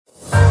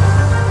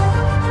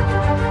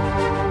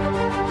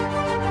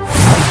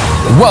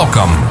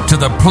Welcome to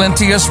the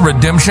Plenteous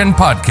Redemption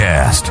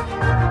Podcast,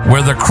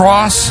 where the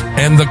cross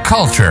and the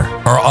culture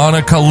are on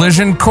a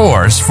collision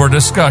course for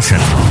discussion.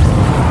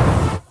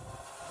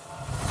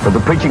 For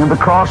the preaching of the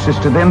cross is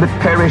to them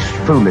that perish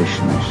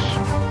foolishness,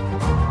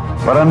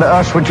 but unto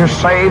us which are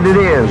saved it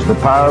is the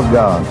power of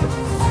God.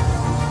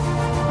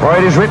 For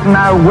it is written,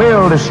 I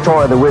will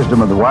destroy the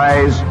wisdom of the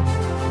wise,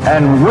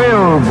 and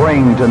will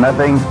bring to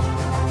nothing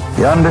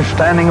the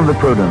understanding of the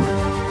prudent.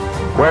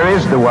 Where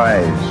is the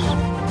wise?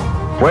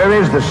 Where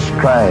is the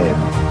scribe?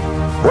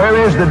 Where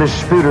is the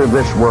disputer of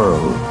this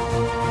world?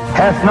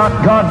 Hath not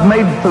God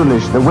made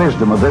foolish the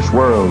wisdom of this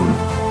world?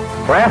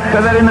 For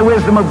after that in the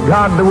wisdom of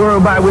God, the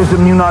world by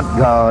wisdom knew not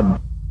God.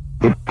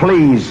 It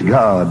pleased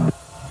God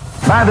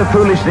by the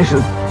foolishness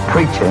of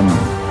preaching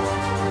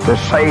to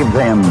save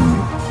them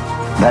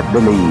that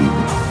believe.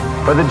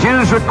 For the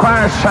Jews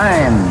require a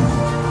sign,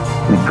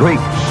 and the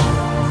Greeks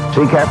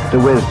seek after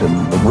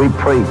wisdom, but we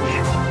preach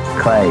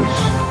Christ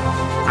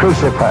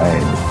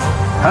crucified.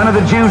 Unto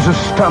the Jews a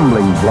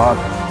stumbling block,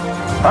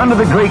 unto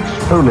the Greeks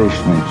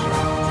foolishness,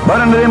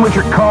 but unto them which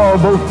are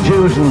called both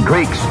Jews and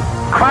Greeks,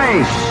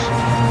 Christ,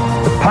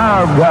 the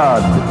power of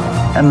God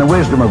and the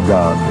wisdom of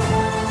God.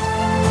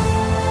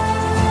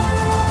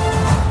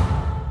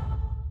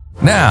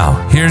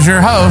 Now, here's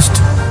your host,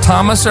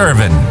 Thomas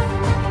Irvin.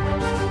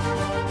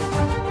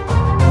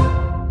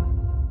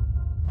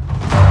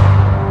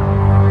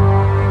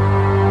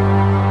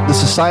 The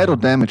societal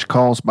damage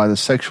caused by the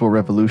sexual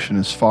revolution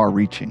is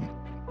far-reaching.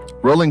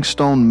 Rolling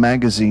Stone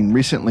magazine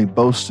recently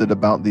boasted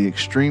about the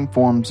extreme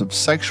forms of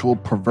sexual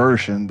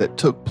perversion that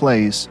took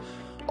place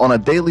on a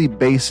daily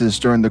basis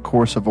during the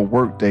course of a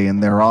workday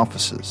in their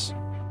offices.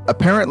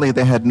 Apparently,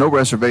 they had no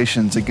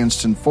reservations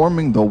against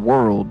informing the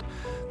world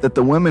that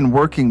the women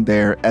working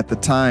there at the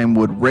time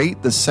would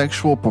rate the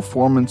sexual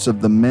performance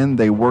of the men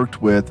they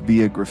worked with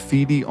via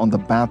graffiti on the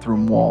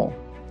bathroom wall.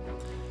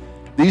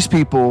 These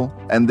people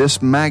and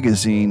this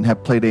magazine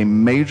have played a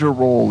major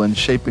role in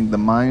shaping the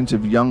minds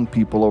of young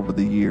people over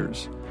the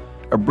years.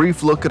 A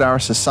brief look at our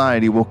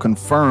society will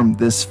confirm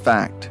this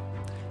fact,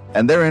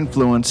 and their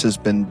influence has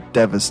been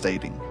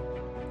devastating.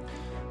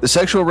 The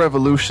sexual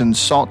revolution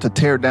sought to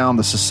tear down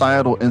the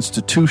societal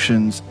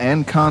institutions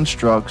and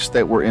constructs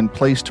that were in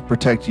place to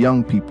protect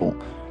young people,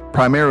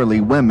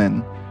 primarily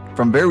women,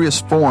 from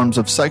various forms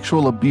of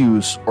sexual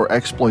abuse or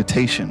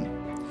exploitation.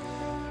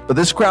 But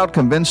this crowd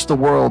convinced the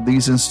world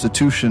these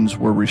institutions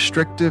were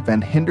restrictive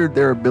and hindered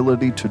their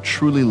ability to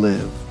truly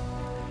live.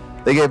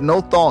 They gave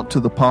no thought to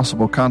the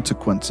possible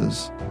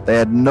consequences. They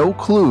had no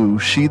clue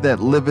she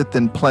that liveth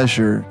in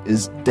pleasure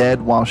is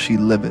dead while she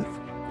liveth.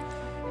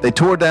 They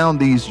tore down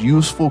these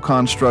useful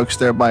constructs,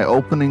 thereby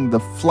opening the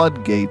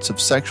floodgates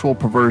of sexual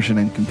perversion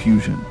and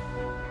confusion.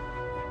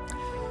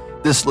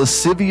 This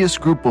lascivious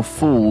group of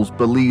fools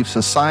believed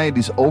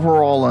society's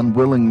overall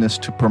unwillingness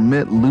to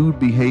permit lewd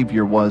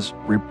behavior was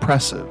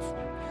repressive.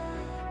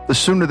 The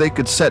sooner they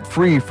could set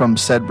free from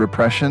said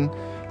repression,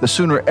 the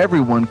sooner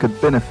everyone could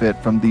benefit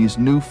from these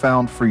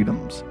newfound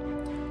freedoms.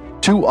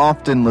 Too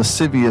often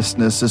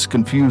lasciviousness is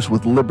confused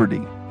with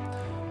liberty.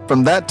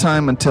 From that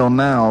time until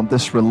now,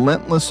 this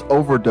relentless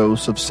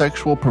overdose of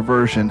sexual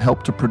perversion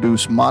helped to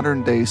produce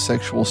modern-day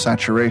sexual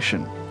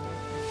saturation.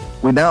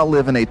 We now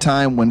live in a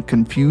time when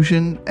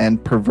confusion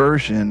and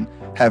perversion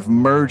have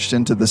merged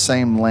into the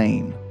same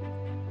lane.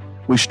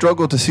 We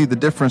struggle to see the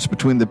difference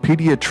between the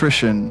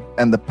pediatrician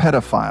and the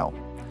pedophile.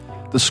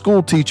 The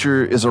school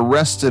teacher is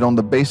arrested on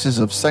the basis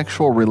of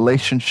sexual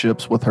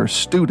relationships with her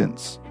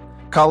students.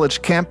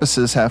 College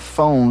campuses have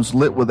phones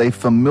lit with a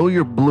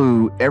familiar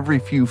blue every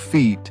few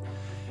feet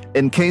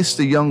in case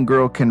the young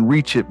girl can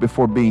reach it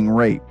before being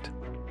raped.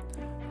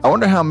 I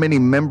wonder how many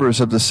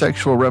members of the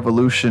sexual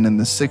revolution in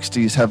the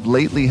 60s have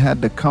lately had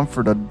to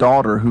comfort a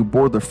daughter who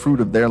bore the fruit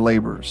of their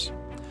labors.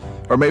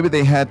 Or maybe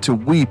they had to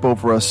weep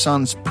over a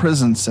son's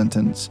prison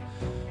sentence,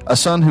 a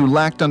son who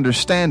lacked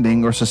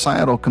understanding or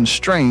societal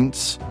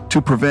constraints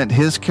to prevent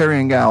his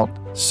carrying out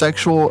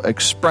sexual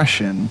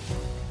expression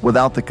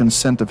without the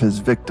consent of his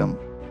victim.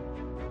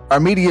 Our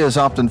media is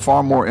often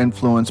far more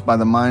influenced by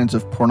the minds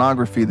of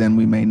pornography than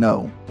we may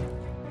know.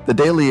 The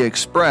Daily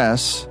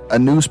Express, a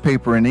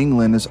newspaper in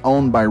England, is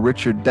owned by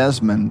Richard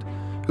Desmond,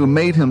 who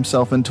made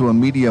himself into a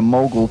media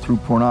mogul through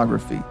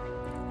pornography.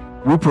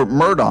 Rupert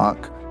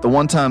Murdoch, the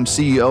one-time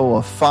CEO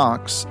of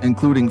Fox,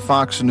 including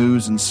Fox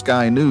News and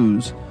Sky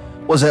News,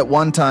 was at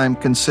one time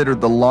considered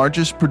the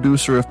largest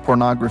producer of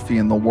pornography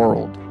in the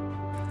world.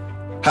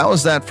 How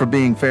is that for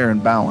being fair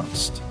and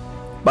balanced?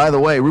 By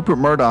the way, Rupert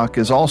Murdoch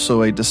is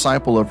also a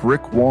disciple of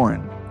Rick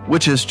Warren,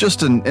 which is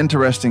just an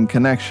interesting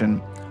connection.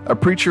 A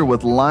preacher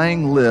with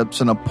lying lips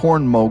and a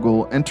porn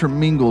mogul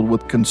intermingled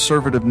with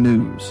conservative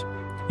news.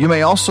 You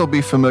may also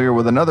be familiar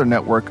with another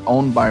network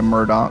owned by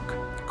Murdoch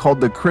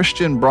called the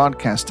Christian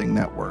Broadcasting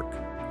Network.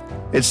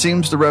 It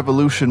seems the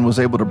revolution was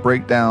able to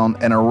break down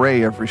an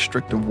array of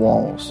restrictive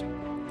walls.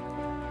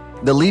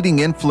 The leading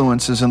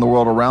influences in the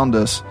world around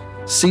us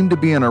seem to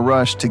be in a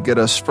rush to get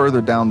us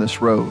further down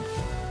this road.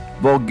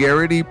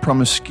 Vulgarity,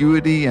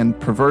 promiscuity, and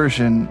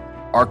perversion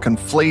are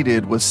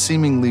conflated with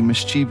seemingly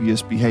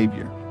mischievous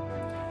behavior.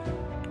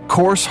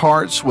 Coarse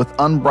hearts with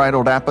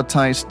unbridled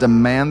appetites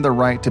demand the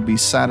right to be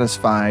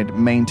satisfied,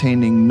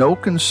 maintaining no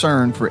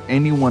concern for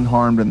anyone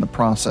harmed in the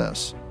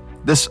process.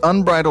 This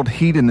unbridled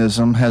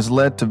hedonism has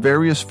led to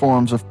various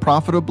forms of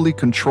profitably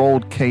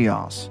controlled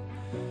chaos.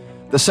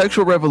 The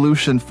sexual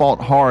revolution fought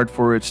hard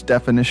for its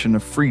definition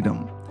of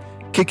freedom,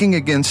 kicking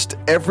against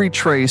every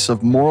trace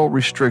of moral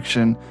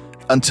restriction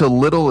until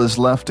little is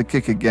left to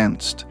kick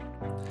against.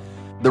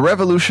 The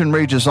revolution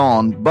rages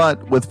on,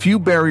 but with few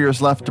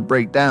barriers left to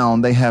break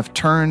down, they have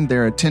turned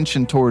their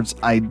attention towards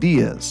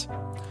ideas.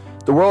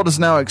 The world is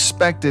now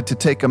expected to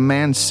take a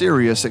man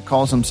serious that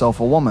calls himself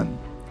a woman.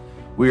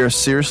 We are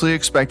seriously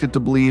expected to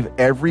believe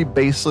every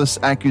baseless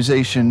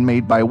accusation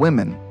made by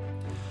women,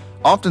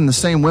 often the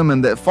same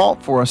women that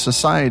fought for a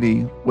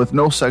society with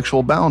no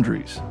sexual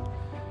boundaries.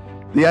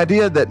 The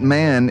idea that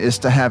man is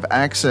to have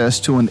access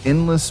to an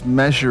endless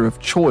measure of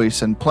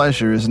choice and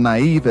pleasure is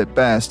naive at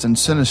best and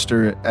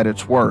sinister at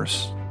its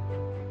worst.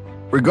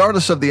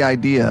 Regardless of the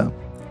idea,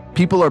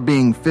 people are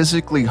being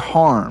physically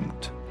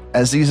harmed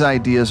as these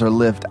ideas are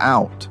lived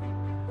out.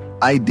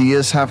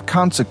 Ideas have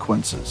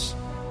consequences.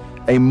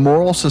 A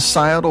moral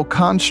societal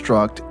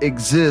construct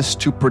exists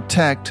to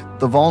protect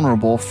the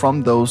vulnerable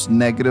from those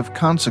negative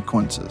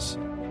consequences.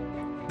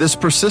 This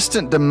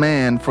persistent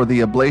demand for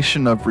the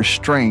ablation of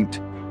restraint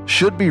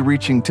should be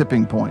reaching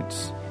tipping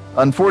points.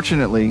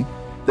 Unfortunately,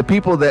 the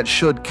people that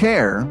should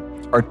care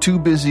are too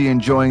busy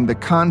enjoying the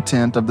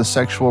content of the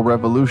sexual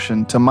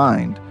revolution to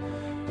mind.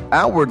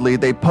 Outwardly,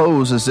 they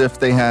pose as if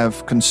they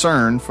have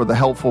concern for the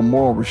helpful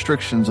moral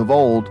restrictions of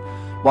old,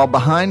 while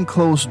behind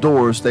closed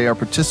doors they are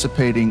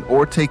participating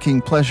or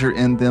taking pleasure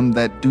in them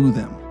that do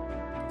them.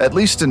 At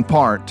least in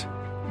part,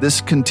 this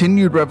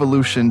continued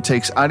revolution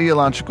takes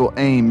ideological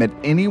aim at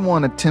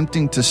anyone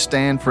attempting to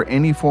stand for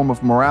any form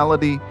of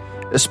morality,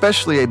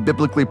 especially a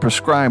biblically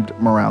prescribed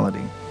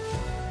morality.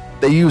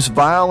 They use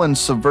vile and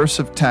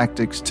subversive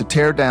tactics to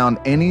tear down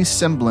any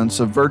semblance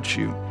of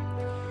virtue.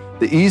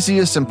 The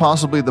easiest and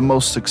possibly the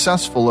most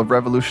successful of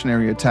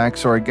revolutionary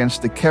attacks are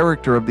against the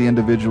character of the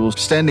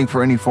individuals standing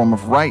for any form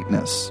of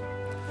rightness.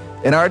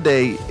 In our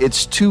day,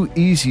 it's too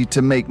easy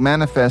to make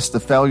manifest the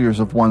failures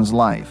of one's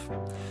life,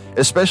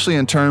 especially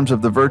in terms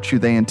of the virtue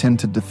they intend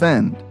to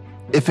defend.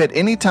 If at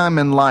any time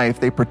in life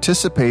they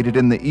participated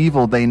in the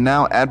evil they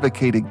now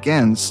advocate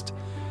against,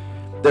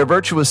 their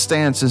virtuous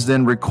stance is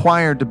then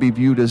required to be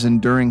viewed as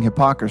enduring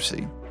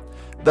hypocrisy.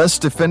 Thus,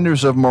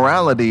 defenders of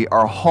morality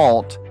are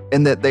halt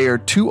in that they are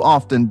too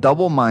often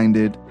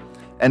double-minded,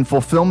 and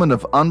fulfillment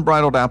of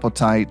unbridled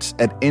appetites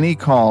at any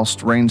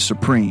cost reigns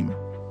supreme.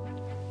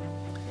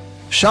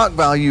 Shock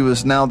value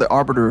is now the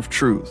arbiter of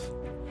truth.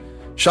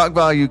 Shock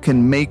value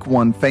can make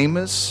one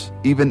famous,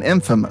 even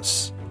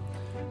infamous.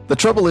 The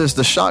trouble is,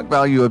 the shock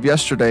value of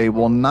yesterday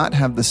will not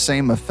have the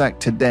same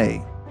effect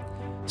today.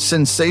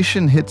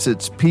 Sensation hits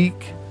its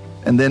peak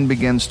and then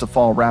begins to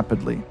fall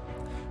rapidly.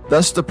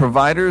 Thus, the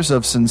providers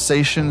of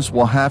sensations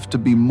will have to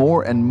be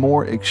more and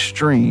more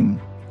extreme,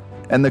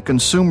 and the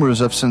consumers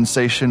of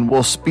sensation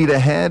will speed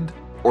ahead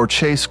or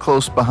chase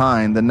close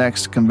behind the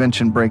next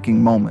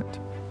convention-breaking moment.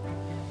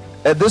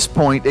 At this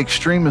point,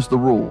 extreme is the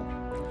rule.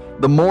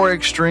 The more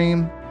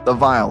extreme, the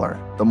viler.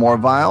 The more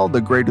vile,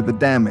 the greater the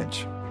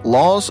damage.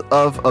 Laws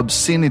of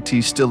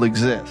obscenity still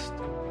exist,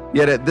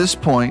 yet at this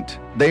point,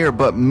 they are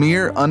but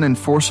mere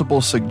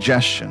unenforceable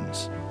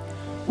suggestions,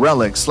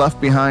 relics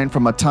left behind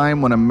from a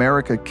time when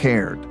America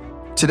cared.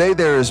 Today,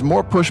 there is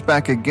more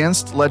pushback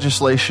against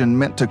legislation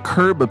meant to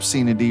curb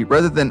obscenity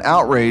rather than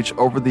outrage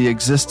over the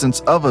existence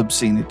of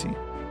obscenity.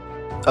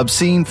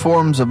 Obscene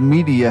forms of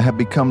media have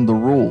become the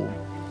rule.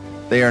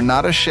 They are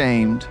not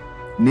ashamed,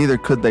 neither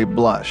could they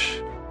blush.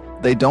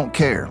 They don't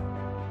care.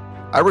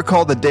 I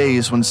recall the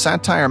days when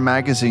satire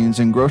magazines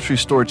and grocery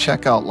store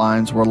checkout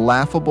lines were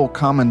laughable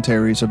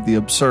commentaries of the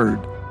absurd.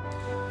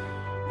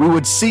 We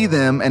would see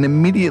them and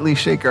immediately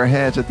shake our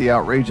heads at the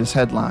outrageous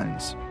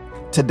headlines.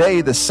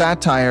 Today, the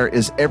satire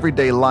is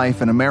everyday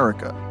life in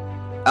America.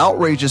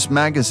 Outrageous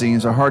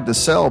magazines are hard to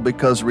sell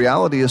because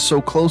reality is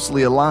so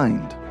closely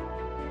aligned.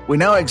 We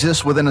now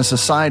exist within a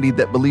society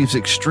that believes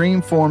extreme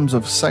forms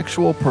of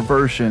sexual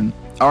perversion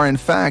are in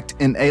fact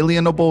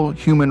inalienable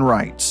human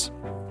rights.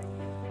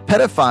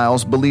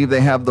 Pedophiles believe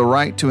they have the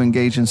right to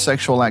engage in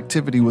sexual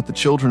activity with the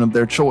children of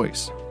their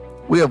choice.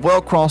 We have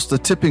well crossed the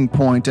tipping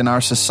point in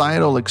our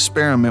societal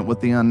experiment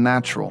with the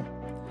unnatural.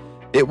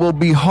 It will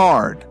be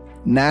hard,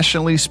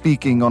 nationally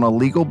speaking, on a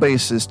legal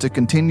basis to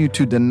continue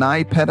to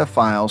deny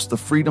pedophiles the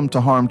freedom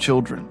to harm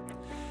children.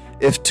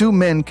 If two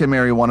men can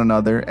marry one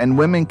another and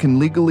women can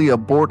legally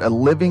abort a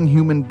living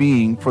human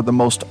being for the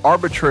most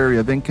arbitrary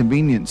of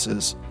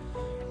inconveniences,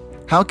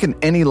 how can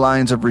any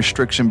lines of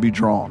restriction be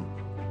drawn?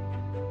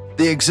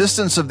 The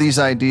existence of these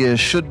ideas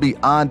should be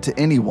odd to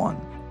anyone,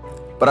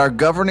 but our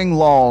governing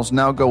laws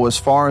now go as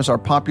far as our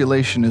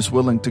population is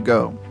willing to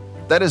go.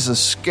 That is a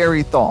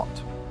scary thought.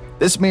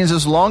 This means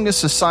as long as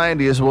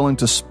society is willing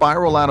to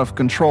spiral out of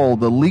control,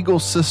 the legal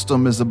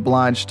system is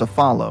obliged to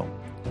follow.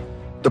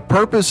 The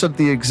purpose of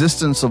the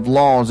existence of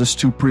laws is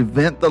to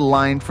prevent the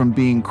line from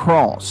being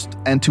crossed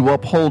and to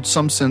uphold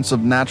some sense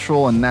of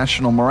natural and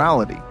national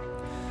morality.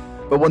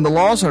 But when the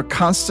laws are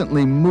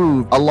constantly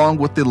moved along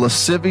with the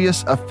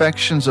lascivious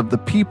affections of the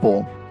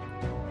people,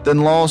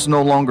 then laws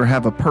no longer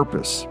have a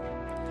purpose.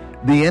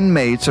 The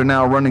inmates are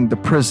now running the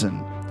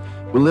prison.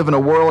 We live in a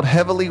world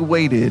heavily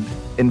weighted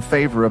in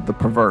favor of the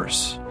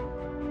perverse.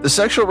 The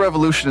sexual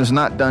revolution is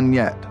not done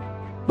yet,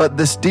 but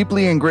this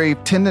deeply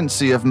engraved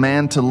tendency of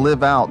man to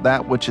live out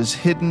that which is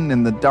hidden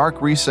in the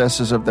dark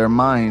recesses of their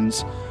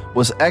minds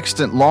was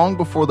extant long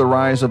before the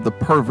rise of the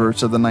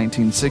perverts of the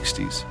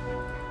 1960s.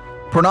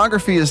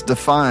 Pornography is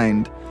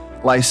defined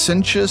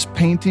licentious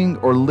painting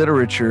or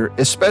literature,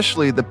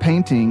 especially the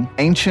painting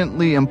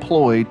anciently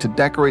employed to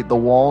decorate the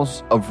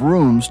walls of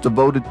rooms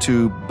devoted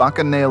to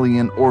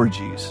bacchanalian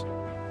orgies.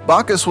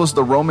 Bacchus was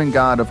the Roman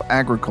god of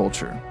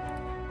agriculture.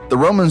 The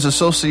Romans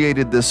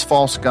associated this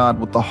false god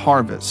with the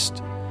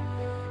harvest.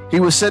 He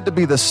was said to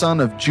be the son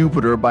of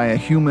Jupiter by a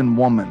human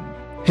woman.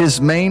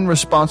 His main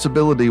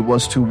responsibility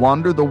was to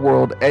wander the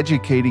world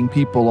educating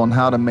people on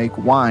how to make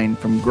wine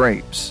from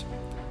grapes.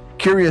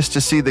 Curious to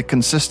see the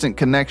consistent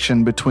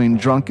connection between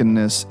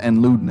drunkenness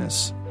and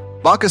lewdness.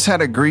 Bacchus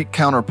had a Greek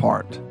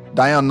counterpart,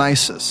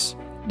 Dionysus.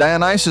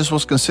 Dionysus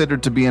was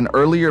considered to be an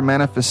earlier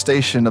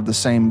manifestation of the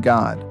same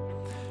god.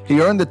 He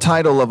earned the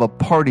title of a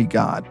party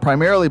god,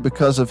 primarily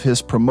because of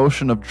his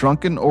promotion of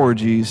drunken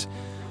orgies.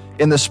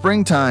 In the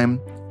springtime,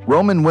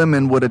 Roman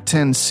women would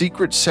attend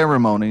secret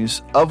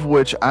ceremonies, of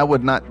which I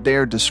would not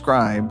dare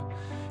describe.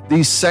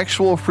 These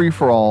sexual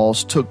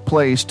free-for-alls took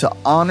place to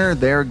honor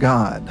their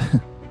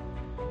god.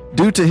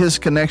 Due to his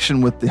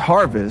connection with the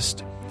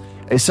harvest,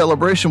 a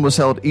celebration was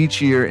held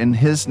each year in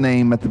his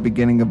name at the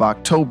beginning of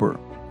October.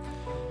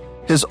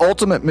 His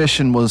ultimate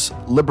mission was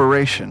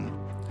liberation.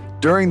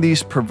 During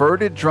these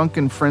perverted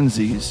drunken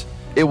frenzies,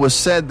 it was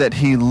said that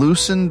he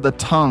loosened the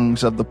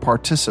tongues of the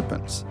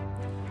participants.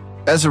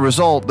 As a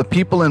result, the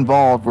people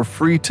involved were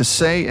free to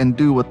say and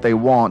do what they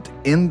want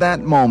in that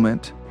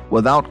moment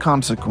without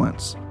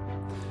consequence.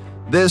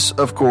 This,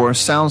 of course,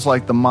 sounds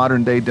like the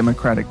modern-day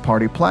Democratic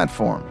Party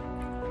platform.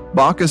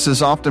 Bacchus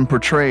is often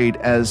portrayed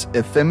as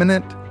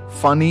effeminate,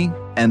 funny,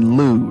 and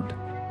lewd.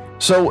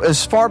 So,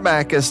 as far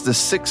back as the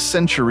 6th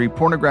century,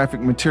 pornographic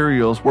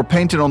materials were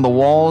painted on the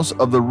walls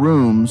of the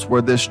rooms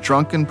where this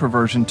drunken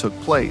perversion took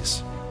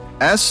place.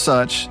 As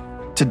such,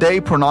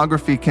 today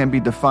pornography can be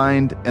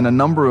defined in a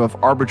number of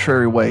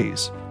arbitrary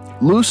ways.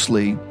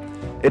 Loosely,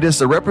 it is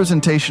the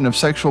representation of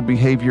sexual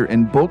behavior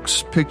in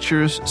books,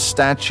 pictures,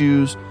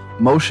 statues,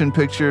 motion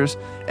pictures,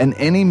 and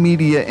any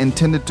media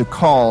intended to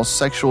cause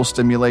sexual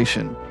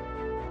stimulation.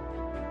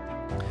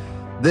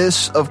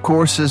 This, of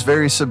course, is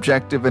very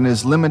subjective and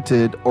is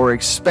limited or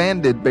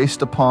expanded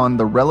based upon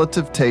the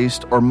relative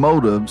taste or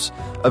motives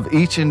of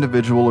each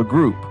individual or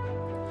group.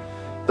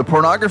 The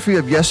pornography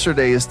of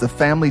yesterday is the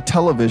family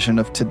television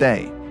of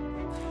today.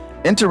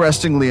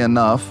 Interestingly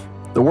enough,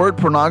 the word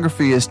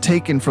pornography is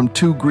taken from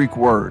two Greek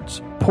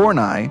words,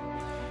 pornai,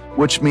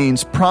 which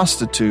means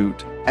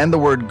prostitute, and the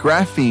word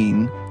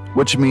graphene,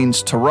 which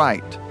means to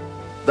write.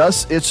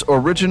 Thus, its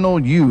original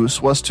use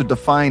was to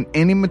define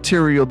any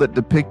material that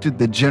depicted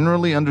the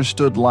generally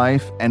understood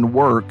life and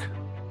work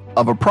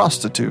of a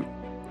prostitute.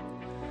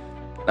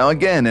 Now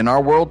again, in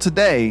our world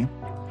today,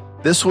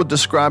 this would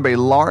describe a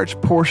large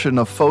portion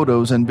of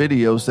photos and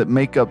videos that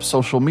make up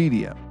social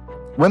media.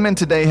 Women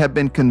today have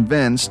been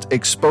convinced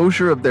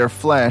exposure of their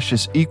flesh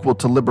is equal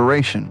to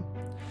liberation.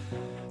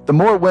 The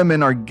more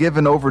women are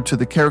given over to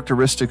the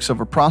characteristics of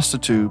a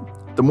prostitute,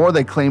 the more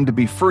they claim to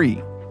be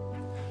free.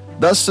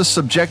 Thus, the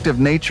subjective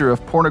nature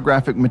of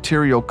pornographic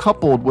material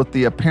coupled with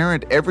the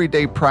apparent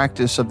everyday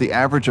practice of the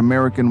average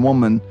American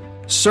woman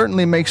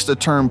certainly makes the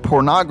term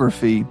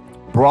pornography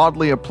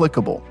broadly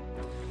applicable.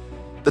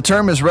 The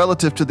term is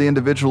relative to the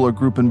individual or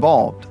group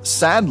involved.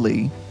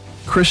 Sadly,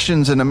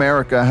 Christians in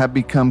America have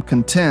become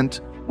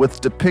content with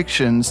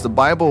depictions the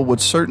Bible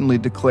would certainly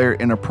declare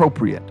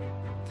inappropriate.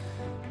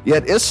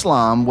 Yet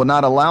Islam will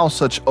not allow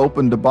such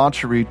open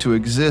debauchery to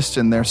exist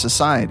in their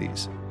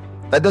societies.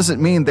 That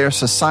doesn't mean their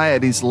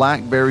societies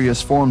lack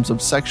various forms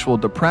of sexual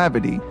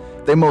depravity.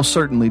 They most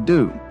certainly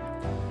do.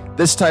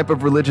 This type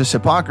of religious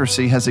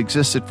hypocrisy has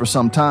existed for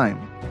some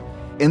time.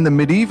 In the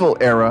medieval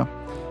era,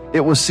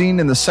 it was seen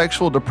in the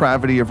sexual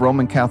depravity of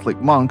Roman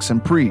Catholic monks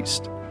and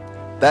priests.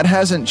 That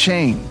hasn't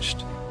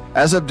changed.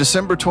 As of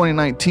December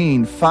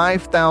 2019,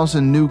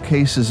 5,000 new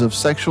cases of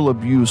sexual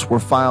abuse were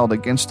filed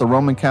against the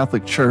Roman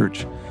Catholic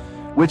Church,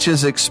 which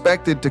is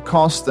expected to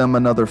cost them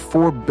another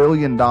 $4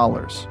 billion.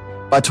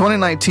 By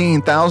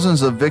 2019,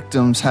 thousands of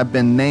victims have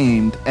been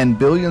named and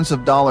billions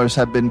of dollars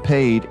have been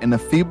paid in a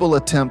feeble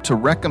attempt to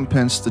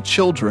recompense the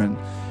children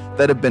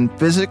that have been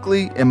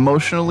physically,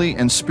 emotionally,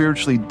 and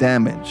spiritually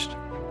damaged.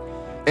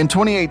 In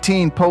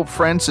 2018, Pope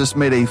Francis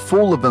made a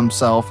fool of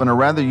himself in a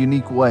rather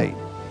unique way.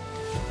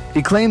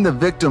 He claimed the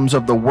victims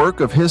of the work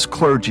of his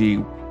clergy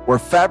were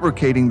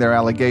fabricating their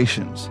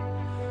allegations.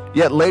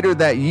 Yet later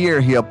that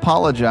year, he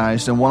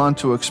apologized and went on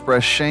to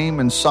express shame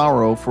and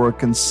sorrow for a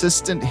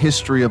consistent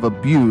history of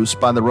abuse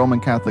by the Roman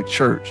Catholic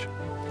Church.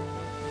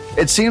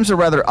 It seems a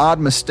rather odd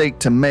mistake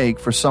to make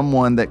for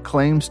someone that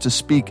claims to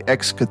speak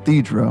ex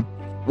cathedra.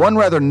 One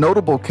rather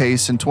notable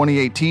case in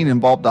 2018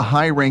 involved a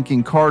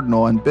high-ranking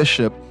cardinal and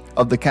bishop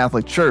of the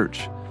Catholic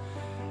Church.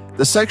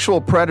 The sexual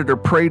predator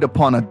preyed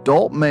upon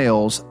adult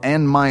males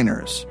and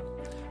minors,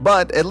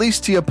 but at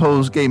least he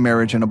opposed gay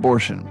marriage and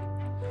abortion.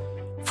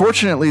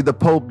 Fortunately, the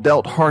Pope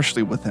dealt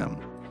harshly with him.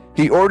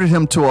 He ordered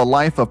him to a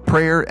life of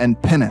prayer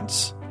and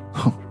penance,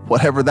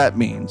 whatever that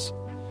means.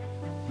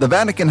 The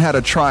Vatican had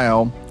a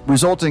trial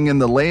resulting in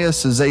the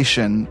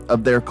laicization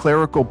of their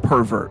clerical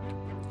pervert.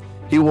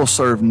 He will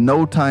serve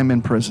no time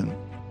in prison.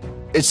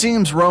 It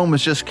seems Rome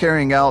is just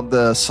carrying out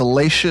the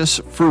salacious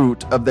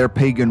fruit of their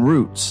pagan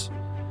roots.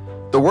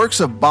 The works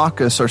of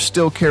Bacchus are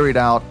still carried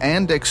out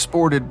and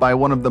exported by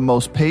one of the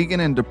most pagan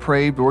and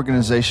depraved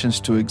organizations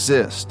to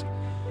exist,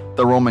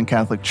 the Roman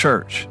Catholic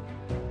Church.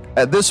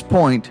 At this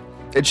point,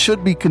 it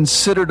should be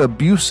considered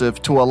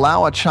abusive to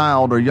allow a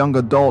child or young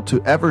adult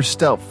to ever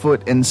step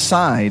foot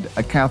inside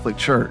a Catholic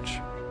church.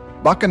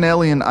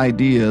 Bacchanalian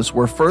ideas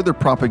were further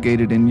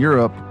propagated in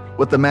Europe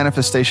with the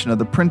manifestation of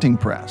the printing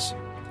press.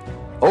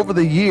 Over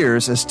the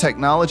years, as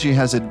technology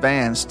has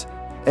advanced,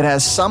 it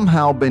has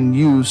somehow been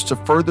used to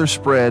further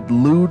spread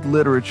lewd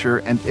literature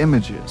and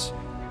images.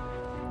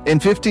 In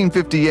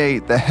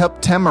 1558, the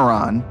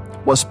Heptameron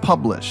was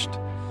published.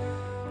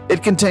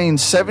 It contained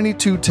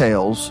 72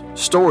 tales,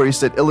 stories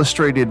that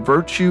illustrated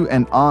virtue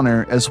and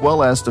honor, as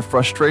well as the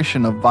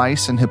frustration of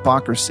vice and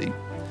hypocrisy.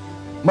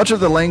 Much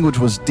of the language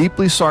was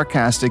deeply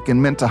sarcastic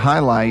and meant to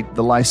highlight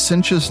the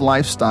licentious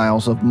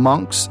lifestyles of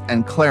monks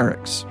and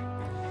clerics.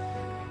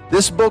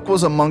 This book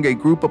was among a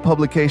group of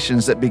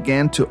publications that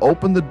began to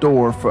open the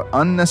door for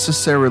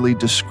unnecessarily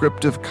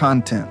descriptive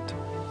content.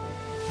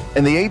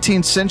 In the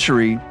 18th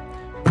century,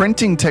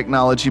 printing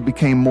technology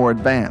became more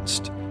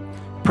advanced.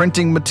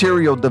 Printing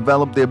material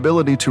developed the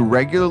ability to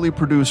regularly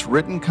produce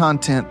written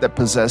content that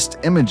possessed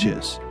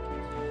images.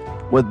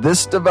 With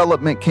this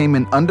development came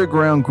an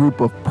underground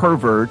group of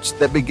perverts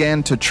that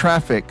began to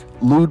traffic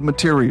lewd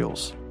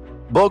materials.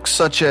 Books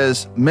such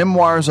as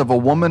Memoirs of a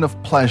Woman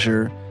of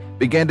Pleasure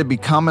began to be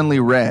commonly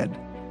read.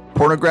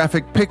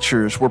 Pornographic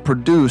pictures were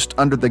produced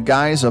under the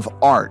guise of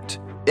art.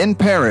 In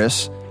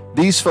Paris,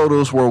 these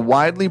photos were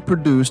widely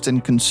produced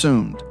and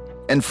consumed.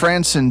 In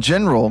France in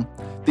general,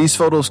 these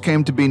photos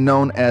came to be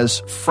known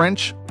as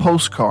French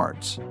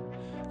postcards.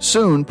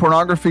 Soon,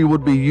 pornography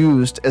would be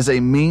used as a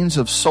means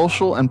of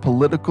social and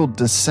political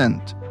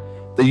dissent.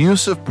 The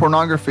use of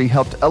pornography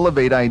helped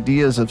elevate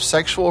ideas of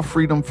sexual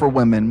freedom for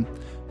women,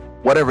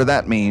 whatever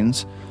that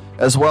means,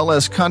 as well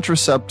as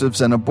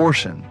contraceptives and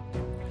abortion.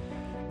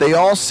 They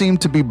all seem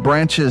to be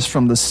branches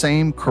from the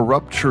same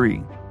corrupt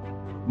tree.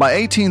 By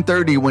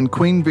 1830, when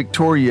Queen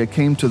Victoria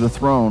came to the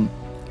throne,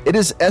 it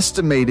is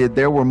estimated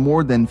there were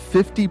more than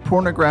 50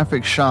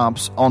 pornographic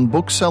shops on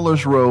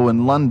Booksellers' Row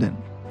in London.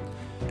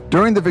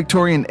 During the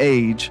Victorian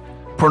age,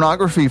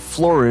 pornography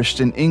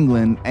flourished in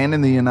England and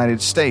in the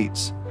United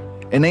States.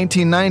 In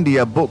 1890,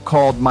 a book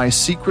called My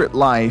Secret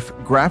Life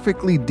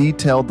graphically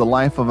detailed the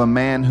life of a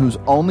man whose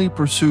only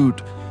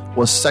pursuit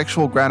was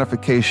sexual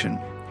gratification.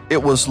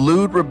 It was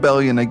lewd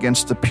rebellion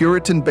against the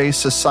Puritan-based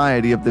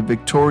society of the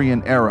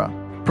Victorian era.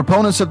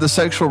 Proponents of the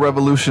sexual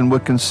revolution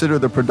would consider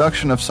the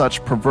production of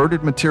such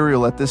perverted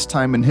material at this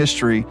time in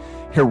history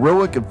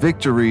heroic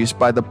victories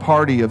by the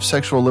party of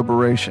sexual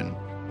liberation.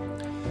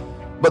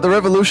 But the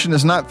revolution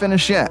is not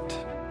finished yet.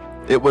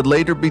 It would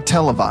later be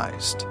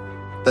televised.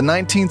 The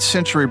 19th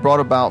century brought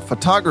about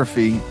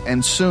photography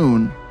and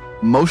soon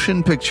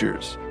motion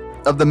pictures.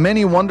 Of the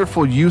many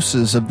wonderful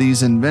uses of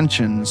these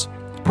inventions,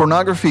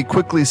 pornography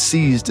quickly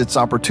seized its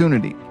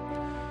opportunity.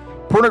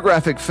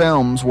 Pornographic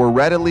films were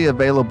readily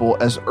available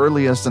as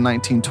early as the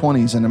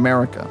 1920s in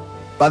America.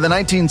 By the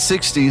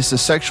 1960s, the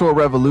sexual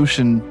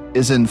revolution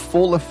is in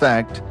full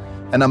effect,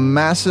 and a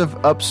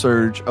massive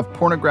upsurge of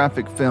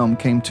pornographic film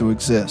came to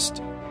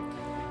exist.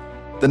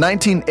 The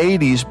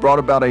 1980s brought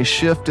about a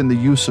shift in the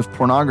use of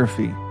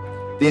pornography.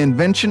 The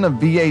invention of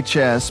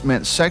VHS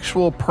meant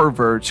sexual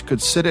perverts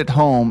could sit at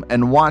home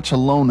and watch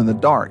alone in the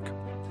dark.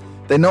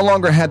 They no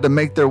longer had to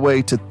make their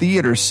way to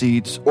theater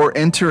seats or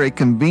enter a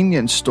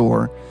convenience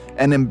store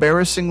and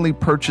embarrassingly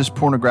purchase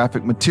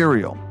pornographic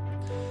material.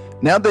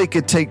 Now they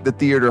could take the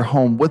theater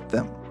home with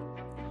them.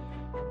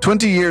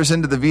 20 years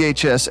into the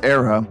VHS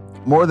era,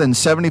 more than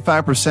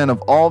 75% of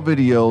all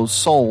videos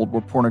sold were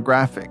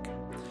pornographic.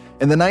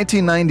 In the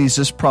 1990s,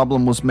 this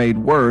problem was made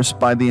worse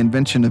by the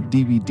invention of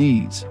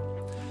DVDs.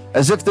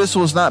 As if this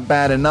was not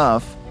bad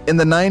enough, in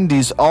the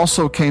 90s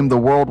also came the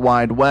World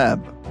Wide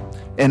Web.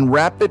 In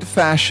rapid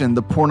fashion,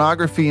 the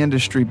pornography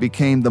industry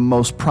became the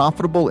most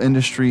profitable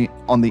industry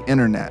on the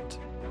internet.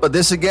 But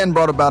this again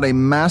brought about a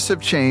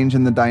massive change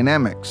in the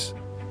dynamics.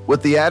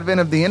 With the advent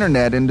of the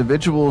internet,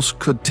 individuals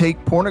could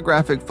take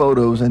pornographic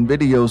photos and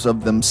videos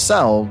of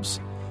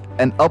themselves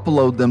and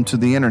upload them to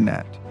the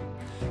internet.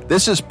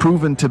 This has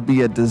proven to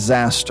be a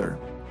disaster.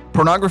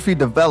 Pornography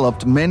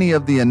developed many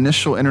of the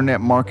initial internet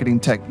marketing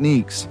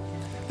techniques.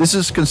 This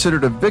is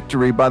considered a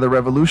victory by the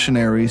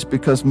revolutionaries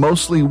because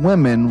mostly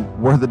women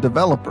were the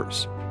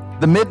developers.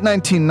 The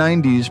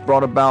mid-1990s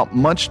brought about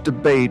much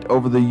debate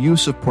over the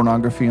use of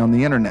pornography on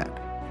the internet.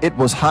 It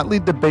was hotly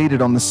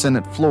debated on the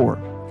Senate floor.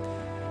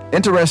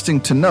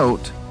 Interesting to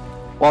note,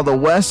 while the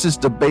West is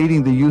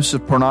debating the use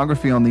of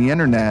pornography on the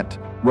internet,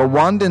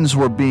 Rwandans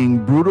were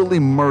being brutally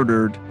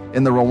murdered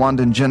in the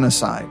Rwandan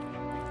genocide.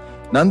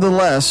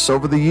 Nonetheless,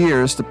 over the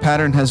years, the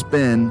pattern has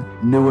been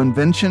new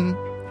invention,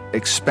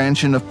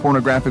 expansion of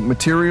pornographic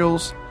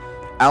materials,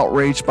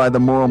 outrage by the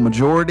moral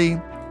majority,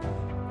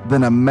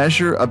 then a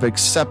measure of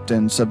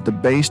acceptance of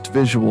debased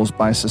visuals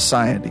by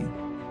society.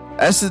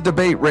 As the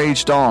debate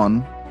raged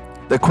on,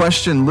 the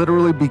question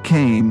literally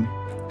became,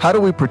 how do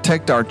we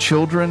protect our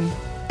children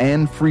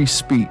and free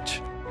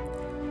speech?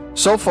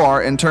 So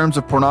far, in terms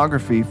of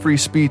pornography, free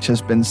speech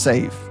has been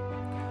safe.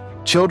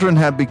 Children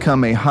have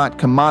become a hot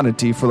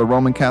commodity for the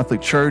Roman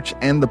Catholic Church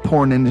and the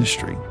porn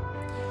industry.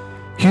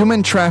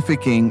 Human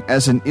trafficking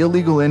as an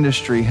illegal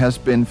industry has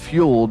been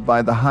fueled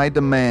by the high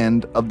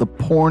demand of the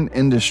porn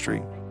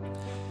industry.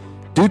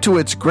 Due to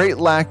its great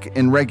lack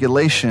in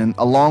regulation,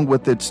 along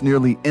with its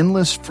nearly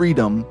endless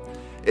freedom,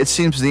 it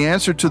seems the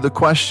answer to the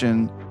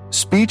question,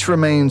 speech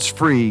remains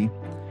free,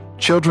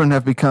 children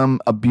have become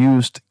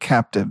abused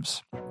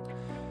captives.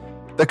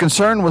 The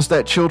concern was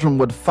that children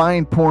would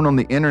find porn on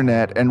the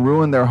internet and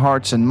ruin their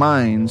hearts and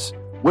minds,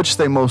 which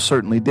they most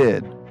certainly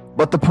did.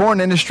 But the porn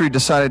industry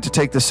decided to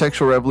take the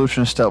sexual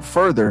revolution a step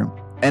further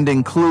and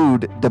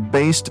include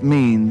debased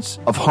means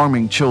of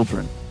harming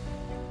children.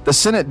 The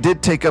Senate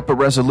did take up a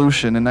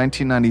resolution in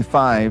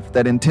 1995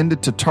 that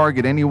intended to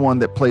target anyone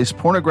that placed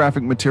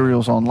pornographic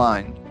materials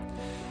online.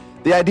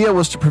 The idea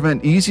was to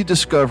prevent easy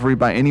discovery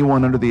by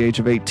anyone under the age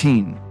of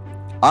 18.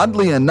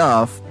 Oddly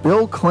enough,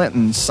 Bill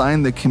Clinton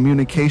signed the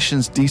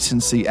Communications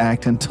Decency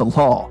Act into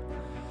law.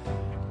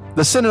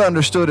 The Senate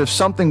understood if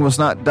something was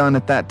not done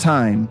at that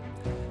time,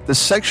 the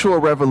sexual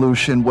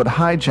revolution would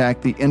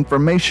hijack the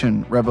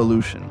information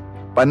revolution.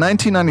 By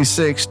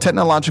 1996,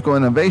 technological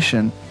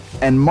innovation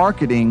and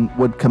marketing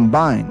would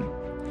combine.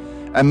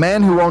 A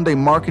man who owned a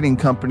marketing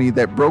company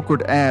that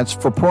brokered ads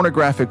for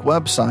pornographic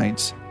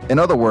websites, in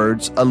other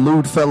words, a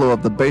lewd fellow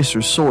of the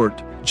baser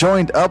sort,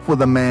 joined up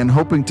with a man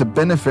hoping to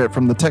benefit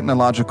from the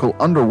technological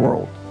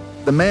underworld.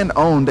 The man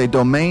owned a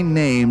domain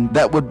name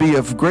that would be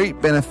of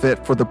great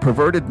benefit for the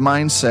perverted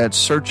mindset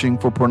searching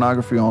for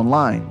pornography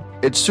online.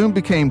 It soon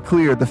became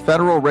clear the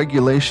federal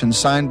regulations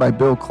signed by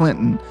Bill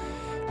Clinton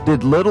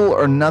did little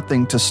or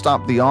nothing to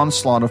stop the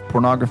onslaught of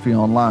pornography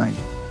online.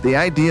 The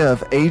idea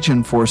of age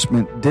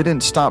enforcement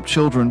didn't stop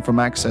children from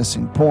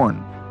accessing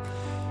porn.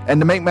 And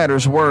to make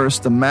matters worse,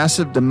 the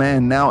massive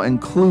demand now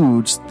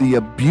includes the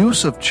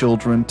abuse of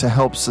children to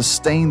help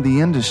sustain the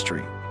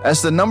industry.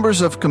 As the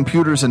numbers of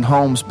computers in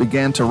homes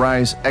began to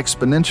rise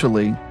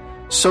exponentially,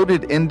 so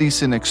did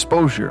indecent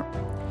exposure.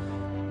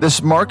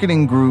 This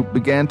marketing group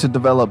began to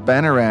develop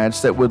banner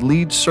ads that would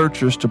lead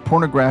searchers to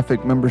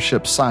pornographic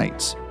membership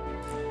sites.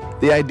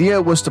 The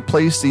idea was to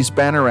place these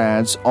banner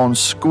ads on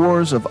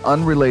scores of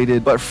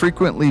unrelated but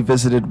frequently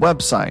visited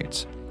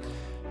websites.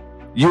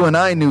 You and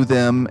I knew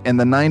them in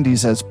the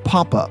 90s as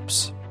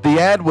pop-ups. The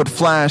ad would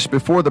flash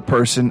before the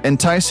person,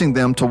 enticing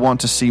them to want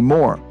to see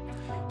more.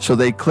 So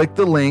they click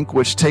the link,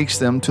 which takes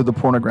them to the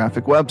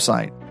pornographic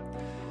website.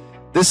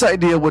 This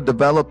idea would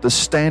develop the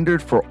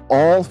standard for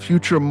all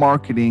future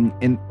marketing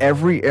in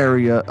every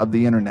area of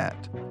the internet.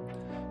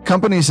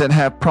 Companies that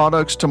have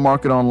products to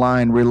market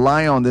online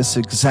rely on this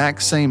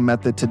exact same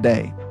method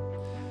today.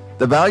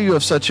 The value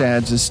of such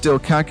ads is still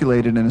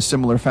calculated in a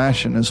similar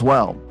fashion as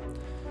well.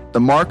 The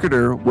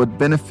marketer would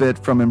benefit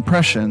from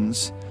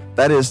impressions,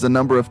 that is, the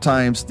number of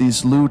times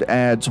these lewd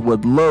ads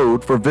would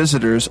load for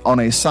visitors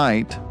on a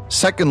site.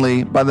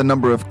 Secondly, by the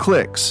number of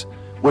clicks,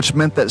 which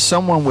meant that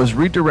someone was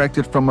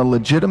redirected from a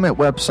legitimate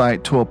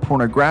website to a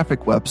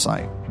pornographic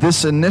website.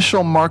 This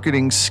initial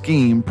marketing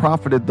scheme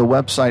profited the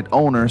website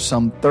owner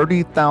some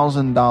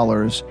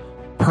 $30,000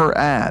 per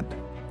ad.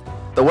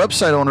 The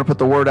website owner put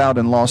the word out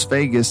in Las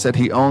Vegas that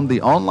he owned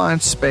the online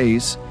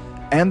space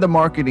and the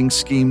marketing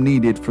scheme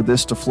needed for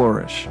this to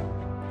flourish.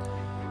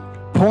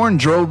 Porn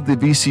drove the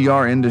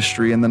VCR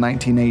industry in the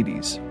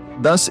 1980s.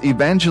 Thus,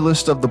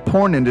 evangelist of the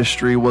porn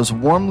industry was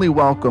warmly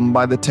welcomed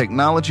by the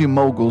technology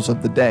moguls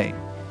of the day.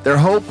 Their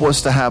hope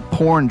was to have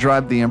porn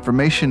drive the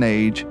information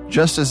age,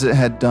 just as it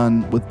had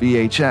done with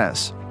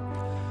VHS.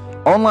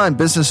 Online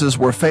businesses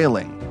were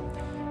failing.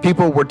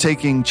 People were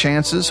taking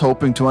chances,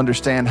 hoping to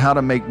understand how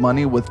to make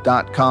money with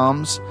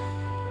 .coms.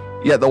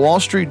 Yet the Wall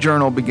Street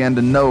Journal began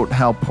to note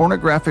how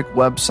pornographic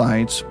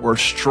websites were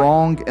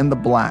strong in the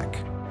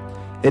black.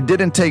 It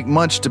didn't take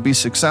much to be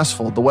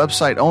successful. The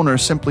website owner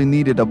simply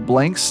needed a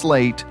blank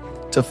slate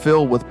to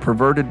fill with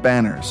perverted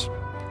banners.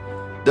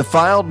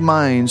 Defiled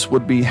minds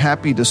would be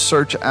happy to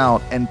search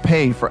out and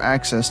pay for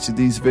access to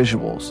these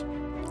visuals.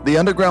 The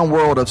underground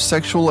world of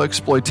sexual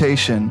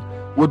exploitation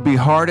would be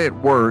hard at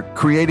work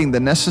creating the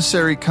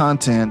necessary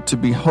content to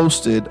be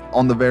hosted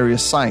on the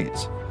various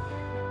sites.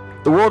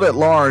 The world at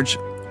large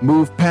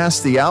moved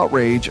past the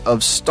outrage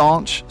of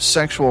staunch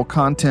sexual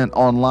content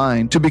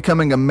online to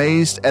becoming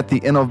amazed at the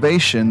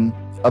innovation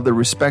of the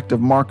respective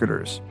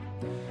marketers.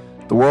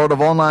 The world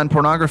of online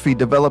pornography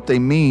developed a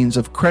means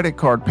of credit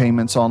card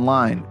payments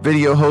online,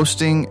 video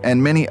hosting,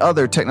 and many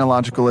other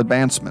technological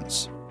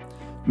advancements.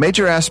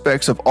 Major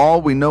aspects of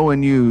all we know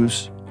and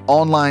use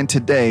online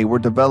today were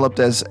developed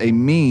as a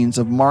means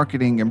of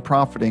marketing and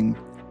profiting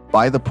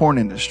by the porn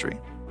industry.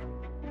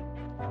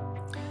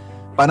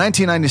 By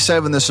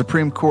 1997, the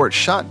Supreme Court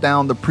shot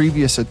down the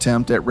previous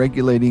attempt at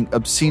regulating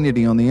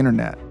obscenity on the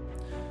internet.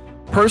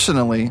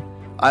 Personally,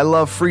 I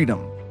love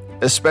freedom,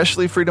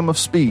 especially freedom of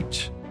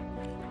speech.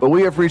 But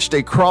we have reached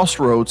a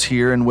crossroads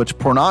here in which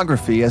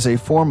pornography as a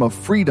form of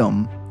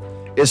freedom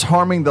is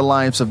harming the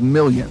lives of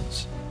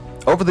millions.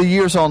 Over the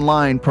years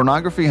online,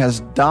 pornography has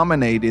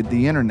dominated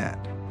the internet.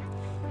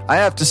 I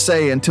have to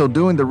say, until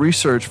doing the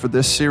research for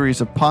this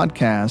series of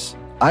podcasts,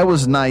 I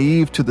was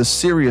naive to the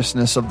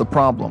seriousness of the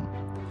problem.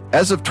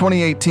 As of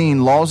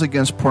 2018, laws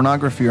against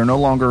pornography are no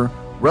longer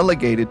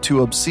relegated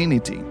to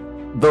obscenity,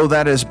 though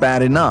that is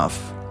bad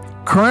enough.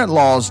 Current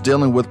laws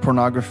dealing with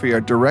pornography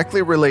are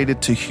directly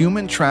related to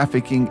human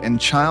trafficking and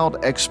child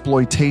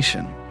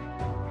exploitation.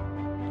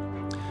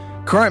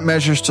 Current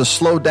measures to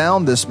slow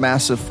down this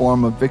massive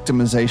form of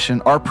victimization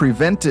are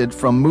prevented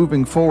from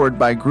moving forward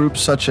by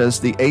groups such as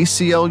the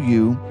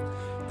ACLU,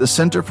 the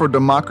Center for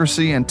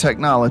Democracy and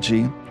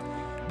Technology,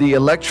 the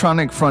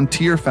Electronic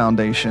Frontier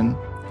Foundation,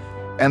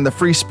 and the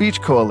Free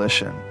Speech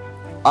Coalition.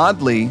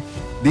 Oddly,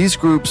 these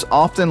groups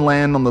often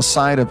land on the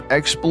side of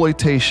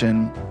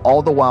exploitation,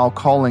 all the while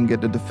calling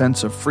it a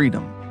defense of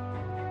freedom.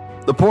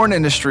 The porn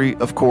industry,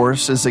 of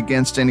course, is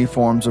against any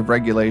forms of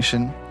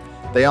regulation.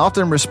 They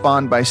often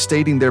respond by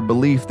stating their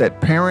belief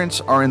that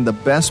parents are in the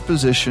best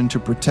position to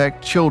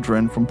protect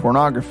children from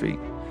pornography,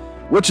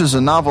 which is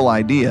a novel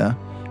idea,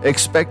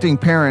 expecting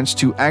parents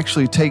to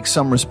actually take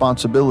some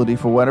responsibility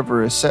for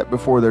whatever is set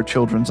before their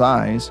children's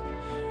eyes.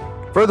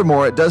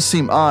 Furthermore, it does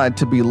seem odd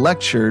to be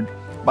lectured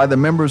by the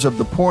members of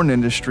the porn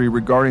industry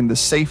regarding the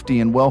safety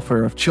and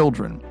welfare of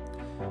children.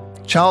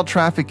 Child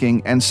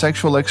trafficking and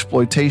sexual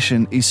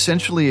exploitation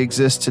essentially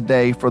exist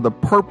today for the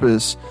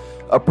purpose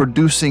of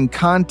producing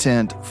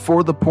content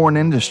for the porn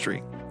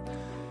industry.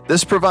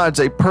 This provides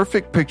a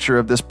perfect picture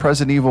of this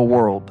present evil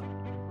world.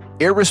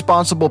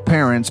 Irresponsible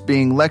parents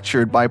being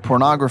lectured by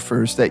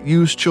pornographers that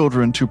use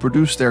children to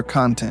produce their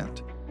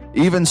content.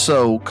 Even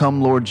so,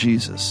 come Lord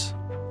Jesus.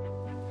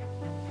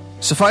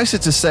 Suffice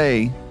it to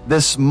say,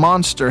 this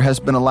monster has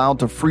been allowed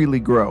to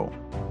freely grow.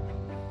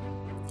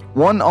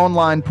 One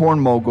online porn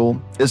mogul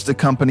is the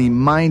company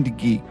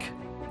MindGeek.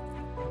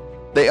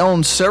 They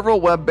own several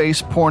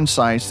web-based porn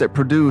sites that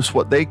produce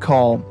what they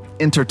call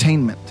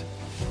entertainment.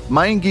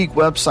 MindGeek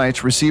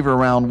websites receive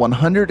around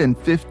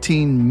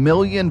 115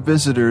 million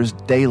visitors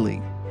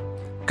daily.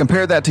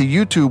 Compare that to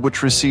YouTube,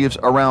 which receives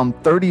around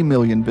 30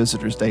 million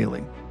visitors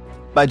daily.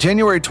 By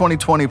January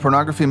 2020,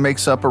 pornography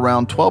makes up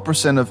around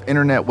 12% of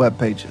internet web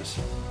pages.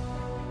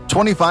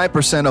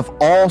 25% of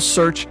all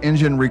search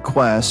engine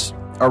requests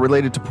are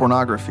related to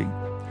pornography.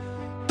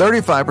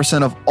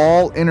 35% of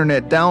all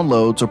internet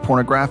downloads are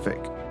pornographic.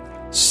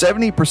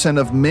 70%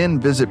 of men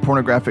visit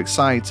pornographic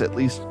sites at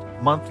least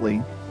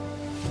monthly.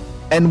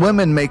 And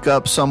women make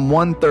up some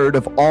 1/3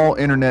 of all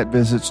internet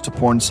visits to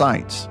porn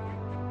sites.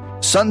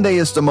 Sunday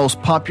is the most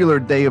popular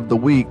day of the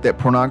week that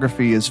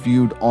pornography is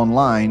viewed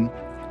online.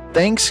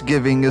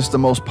 Thanksgiving is the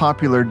most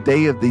popular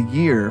day of the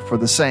year for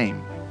the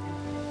same.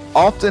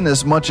 Often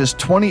as much as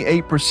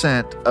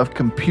 28% of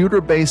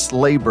computer-based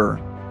labor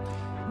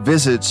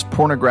visits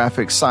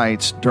pornographic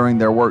sites during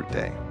their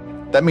workday.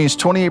 That means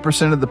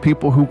 28% of the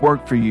people who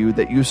work for you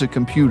that use a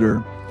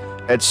computer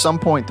at some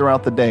point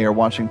throughout the day are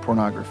watching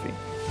pornography.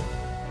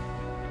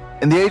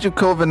 In the age of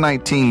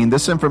COVID-19,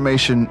 this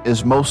information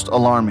is most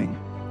alarming.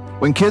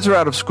 When kids are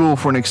out of school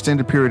for an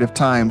extended period of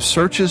time,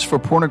 searches for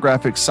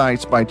pornographic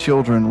sites by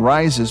children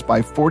rises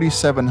by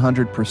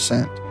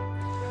 4,700%.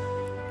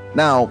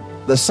 Now,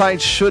 the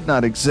sites should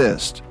not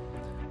exist,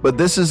 but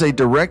this is a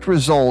direct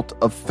result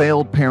of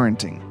failed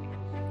parenting.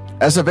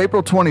 As of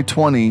April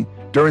 2020,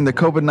 during the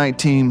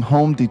COVID-19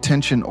 home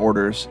detention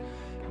orders,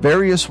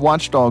 various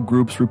watchdog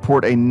groups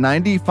report a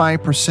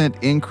 95%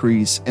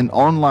 increase in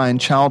online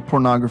child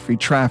pornography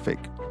traffic.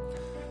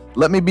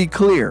 Let me be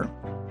clear.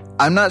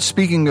 I'm not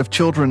speaking of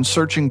children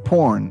searching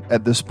porn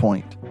at this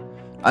point.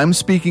 I'm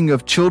speaking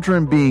of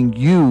children being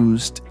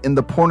used in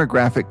the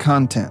pornographic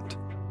content.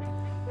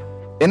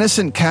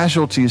 Innocent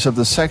casualties of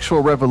the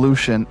sexual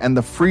revolution and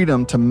the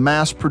freedom to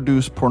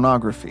mass-produce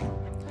pornography.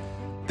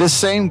 This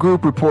same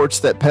group reports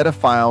that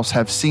pedophiles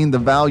have seen the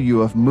value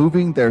of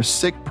moving their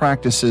sick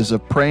practices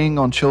of preying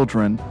on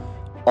children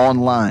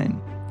online.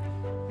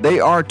 They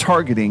are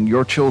targeting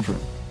your children.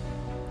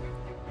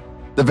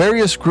 The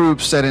various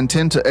groups that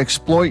intend to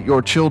exploit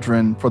your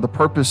children for the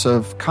purpose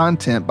of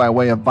content by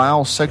way of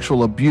vile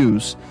sexual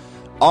abuse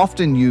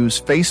often use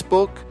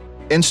Facebook,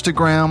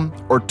 Instagram,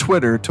 or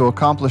Twitter to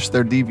accomplish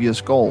their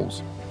devious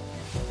goals.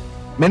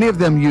 Many of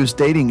them use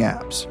dating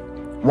apps,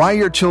 Why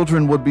your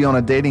children would be on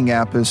a dating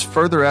app is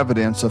further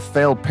evidence of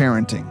failed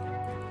parenting.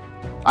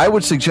 I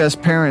would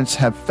suggest parents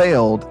have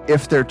failed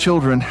if their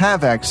children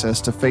have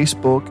access to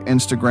Facebook,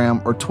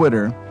 Instagram, or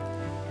Twitter.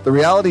 The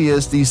reality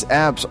is these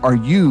apps are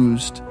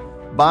used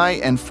by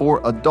and for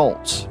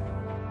adults.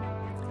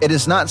 It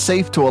is not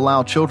safe to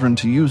allow children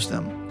to use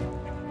them.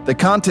 The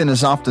content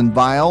is often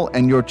vile,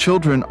 and your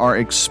children are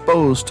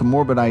exposed to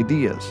morbid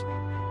ideas.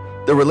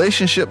 The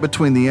relationship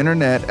between the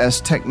internet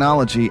as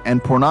technology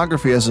and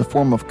pornography as a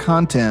form of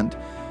content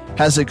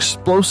has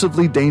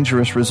explosively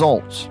dangerous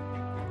results.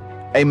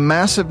 A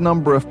massive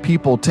number of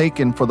people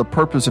taken for the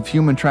purpose of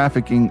human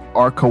trafficking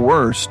are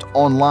coerced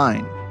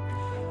online.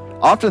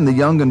 Often the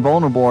young and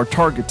vulnerable are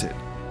targeted.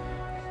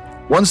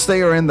 Once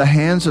they are in the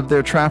hands of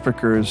their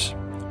traffickers,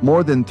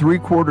 more than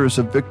 3/4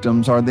 of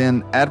victims are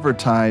then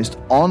advertised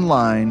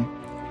online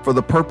for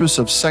the purpose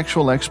of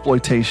sexual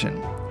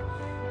exploitation.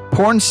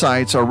 Porn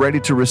sites are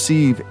ready to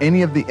receive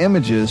any of the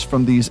images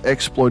from these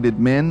exploited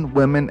men,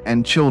 women,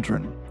 and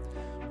children.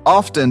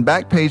 Often,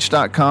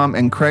 Backpage.com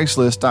and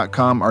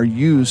Craigslist.com are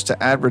used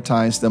to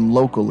advertise them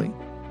locally.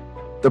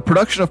 The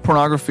production of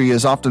pornography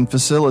is often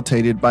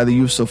facilitated by the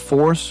use of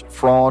force,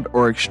 fraud,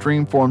 or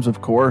extreme forms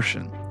of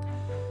coercion.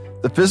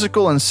 The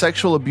physical and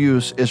sexual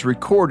abuse is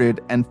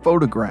recorded and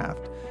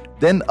photographed,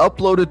 then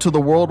uploaded to the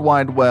World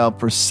Wide Web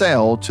for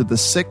sale to the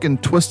sick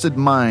and twisted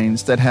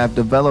minds that have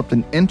developed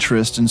an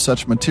interest in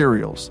such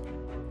materials.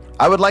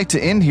 I would like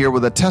to end here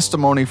with a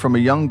testimony from a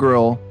young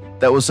girl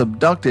that was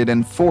abducted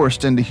and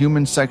forced into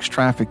human sex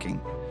trafficking.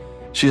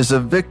 She is a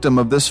victim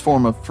of this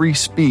form of free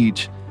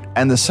speech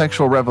and the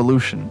sexual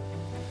revolution.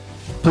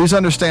 Please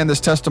understand this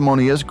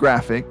testimony is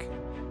graphic.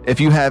 If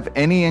you have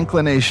any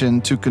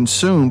inclination to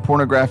consume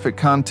pornographic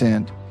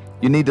content,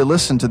 you need to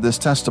listen to this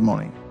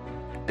testimony.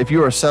 If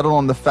you are settled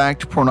on the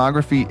fact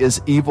pornography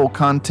is evil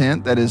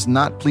content that is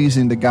not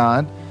pleasing to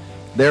God,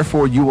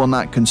 therefore you will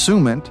not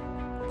consume it,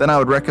 then I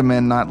would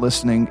recommend not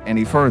listening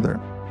any further.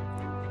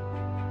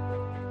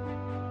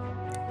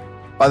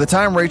 By the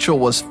time Rachel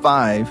was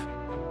 5,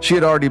 she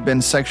had already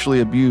been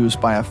sexually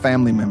abused by a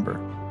family member.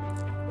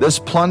 This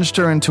plunged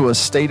her into a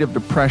state of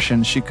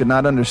depression she could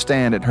not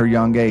understand at her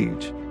young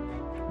age.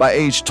 By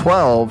age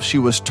 12, she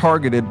was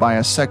targeted by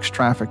a sex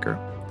trafficker.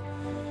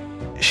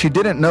 She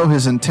didn't know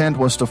his intent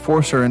was to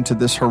force her into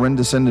this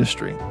horrendous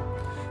industry.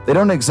 They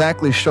don't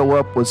exactly show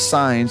up with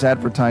signs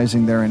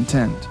advertising their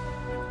intent.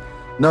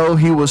 No,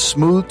 he was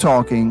smooth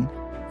talking,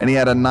 and he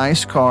had a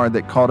nice car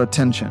that caught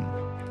attention.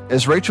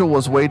 As Rachel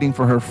was waiting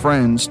for her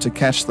friends to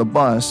catch the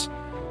bus,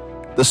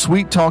 the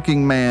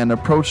sweet-talking man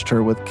approached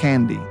her with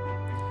candy.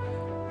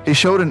 He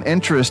showed an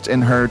interest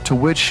in her to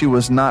which she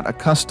was not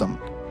accustomed.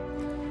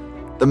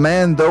 The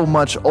man, though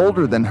much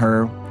older than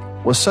her,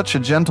 was such a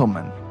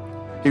gentleman.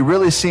 He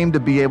really seemed to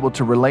be able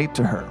to relate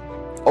to her.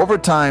 Over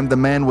time, the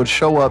man would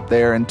show up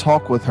there and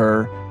talk with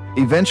her.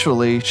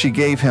 Eventually, she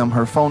gave him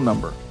her phone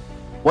number.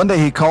 One day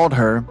he called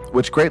her,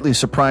 which greatly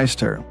surprised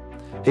her.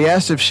 He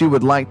asked if she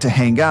would like to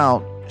hang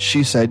out.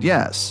 She said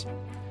yes.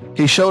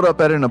 He showed up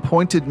at an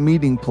appointed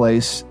meeting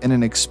place in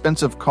an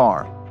expensive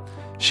car.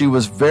 She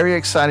was very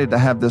excited to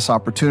have this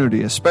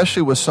opportunity,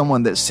 especially with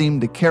someone that seemed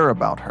to care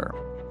about her.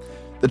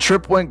 The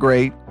trip went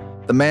great.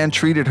 The man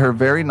treated her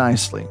very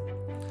nicely.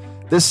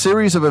 This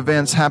series of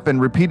events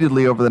happened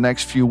repeatedly over the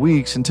next few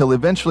weeks until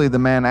eventually the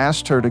man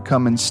asked her to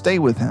come and stay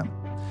with him.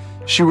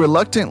 She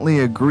reluctantly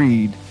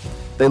agreed.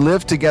 They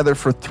lived together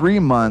for 3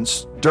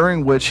 months,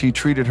 during which he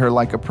treated her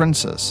like a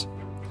princess.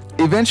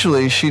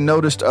 Eventually, she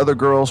noticed other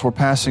girls were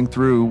passing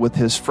through with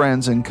his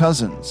friends and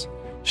cousins.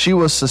 She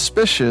was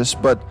suspicious,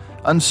 but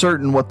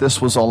uncertain what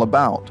this was all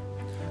about.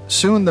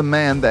 Soon the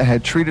man that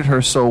had treated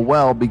her so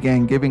well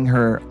began giving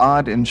her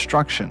odd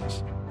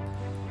instructions.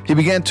 He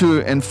began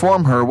to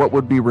inform her what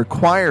would be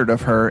required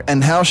of her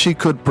and how she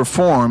could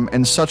perform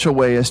in such a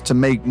way as to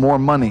make more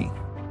money.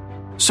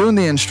 Soon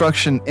the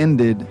instruction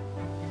ended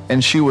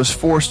and she was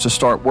forced to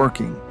start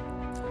working.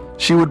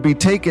 She would be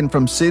taken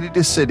from city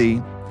to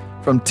city.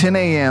 From 10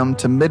 a.m.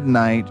 to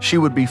midnight, she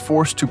would be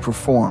forced to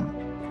perform.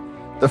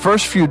 The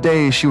first few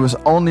days, she was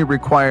only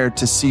required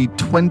to see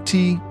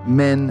 20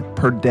 men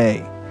per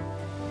day.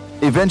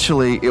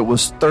 Eventually, it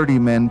was 30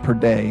 men per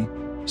day,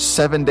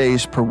 7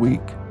 days per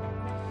week.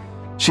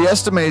 She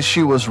estimates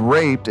she was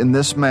raped in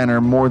this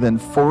manner more than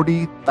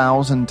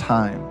 40,000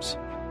 times.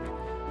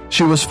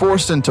 She was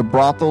forced into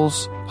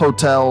brothels,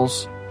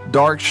 hotels,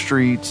 dark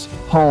streets,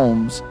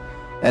 homes,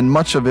 and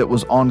much of it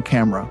was on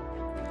camera.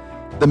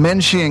 The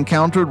men she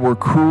encountered were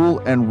cruel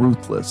and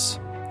ruthless.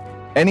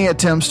 Any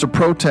attempts to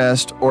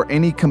protest or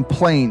any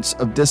complaints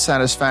of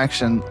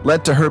dissatisfaction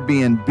led to her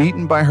being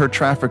beaten by her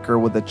trafficker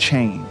with a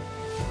chain.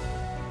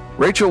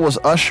 Rachel was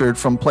ushered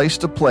from place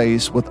to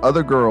place with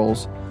other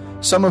girls,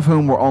 some of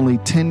whom were only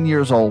 10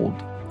 years old,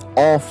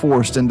 all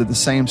forced into the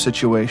same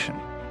situation.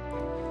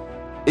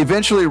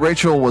 Eventually,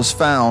 Rachel was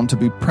found to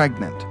be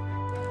pregnant.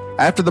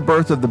 After the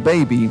birth of the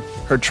baby,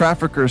 her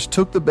traffickers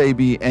took the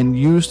baby and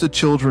used the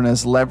children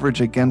as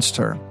leverage against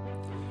her.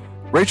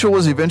 Rachel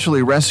was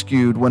eventually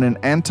rescued when an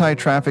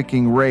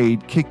anti-trafficking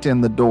raid kicked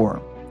in the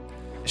door.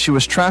 she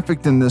was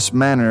trafficked in this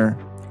manner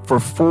for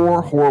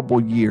 4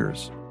 horrible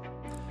years.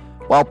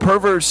 While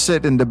perverts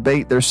sit and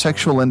debate their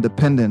sexual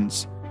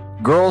independence,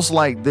 girls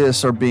like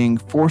this are being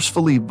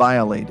forcefully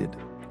violated.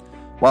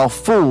 While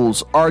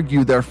fools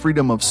argue their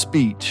freedom of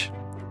speech,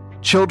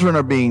 children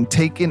are being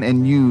taken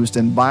and used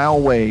in vile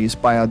ways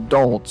by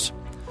adults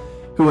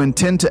who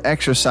intend to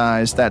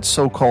exercise that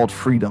so-called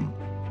freedom.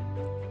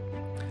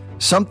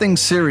 Something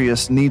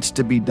serious needs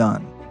to be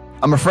done.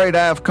 I'm afraid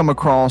I have come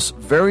across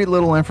very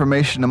little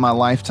information in my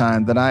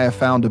lifetime that I have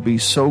found to be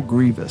so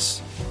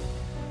grievous.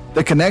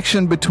 The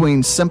connection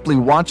between simply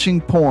watching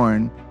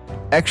porn,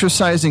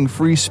 exercising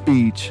free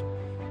speech,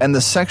 and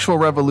the sexual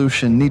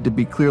revolution need to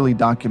be clearly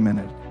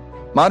documented.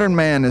 Modern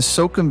man is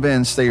so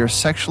convinced they are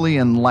sexually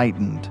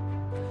enlightened.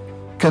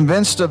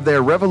 Convinced of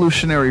their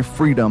revolutionary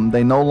freedom,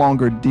 they no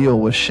longer deal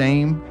with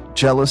shame,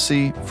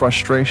 jealousy,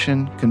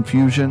 frustration,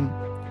 confusion.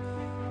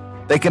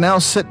 They can now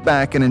sit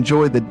back and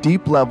enjoy the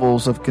deep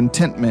levels of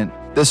contentment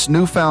this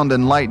newfound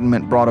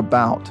enlightenment brought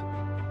about.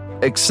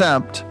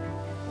 Except,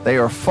 they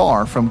are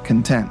far from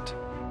content.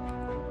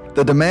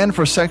 The demand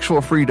for sexual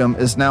freedom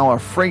is now a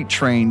freight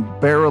train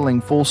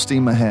barreling full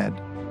steam ahead.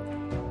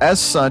 As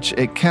such,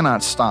 it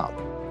cannot stop.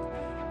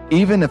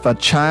 Even if a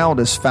child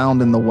is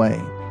found in the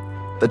way,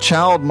 the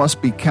child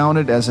must be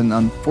counted as an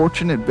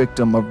unfortunate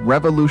victim of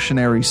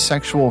revolutionary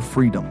sexual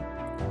freedom.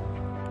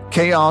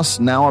 Chaos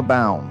now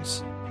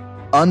abounds.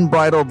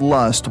 Unbridled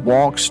lust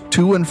walks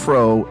to and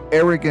fro,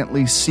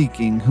 arrogantly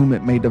seeking whom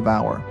it may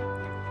devour.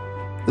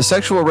 The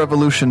sexual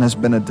revolution has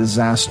been a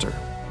disaster.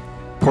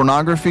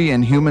 Pornography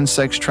and human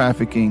sex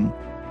trafficking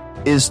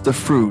is the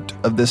fruit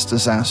of this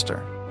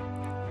disaster.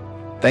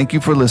 Thank you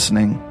for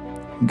listening.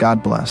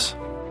 God bless.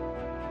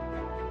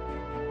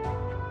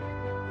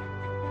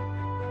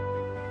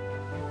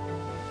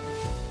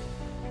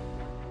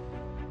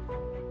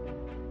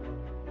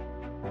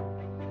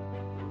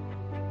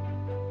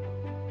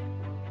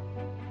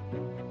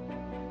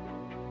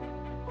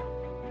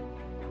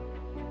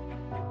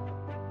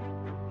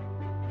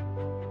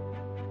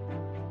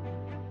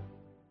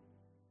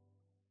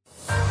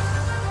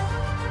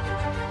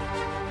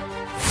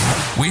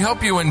 We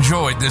hope you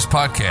enjoyed this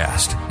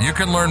podcast. You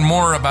can learn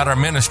more about our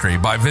ministry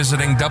by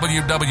visiting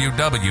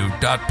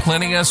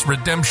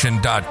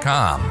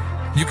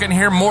www.plenteousredemption.com. You can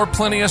hear more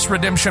Plenteous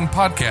Redemption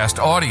podcast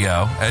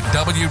audio at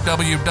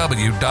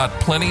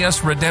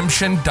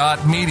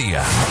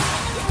www.plenteousredemption.media.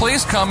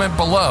 Please comment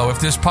below if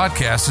this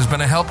podcast has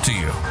been a help to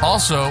you.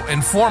 Also,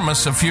 inform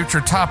us of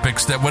future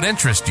topics that would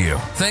interest you.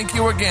 Thank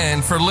you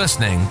again for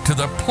listening to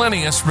the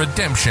Plenteous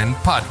Redemption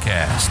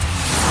podcast.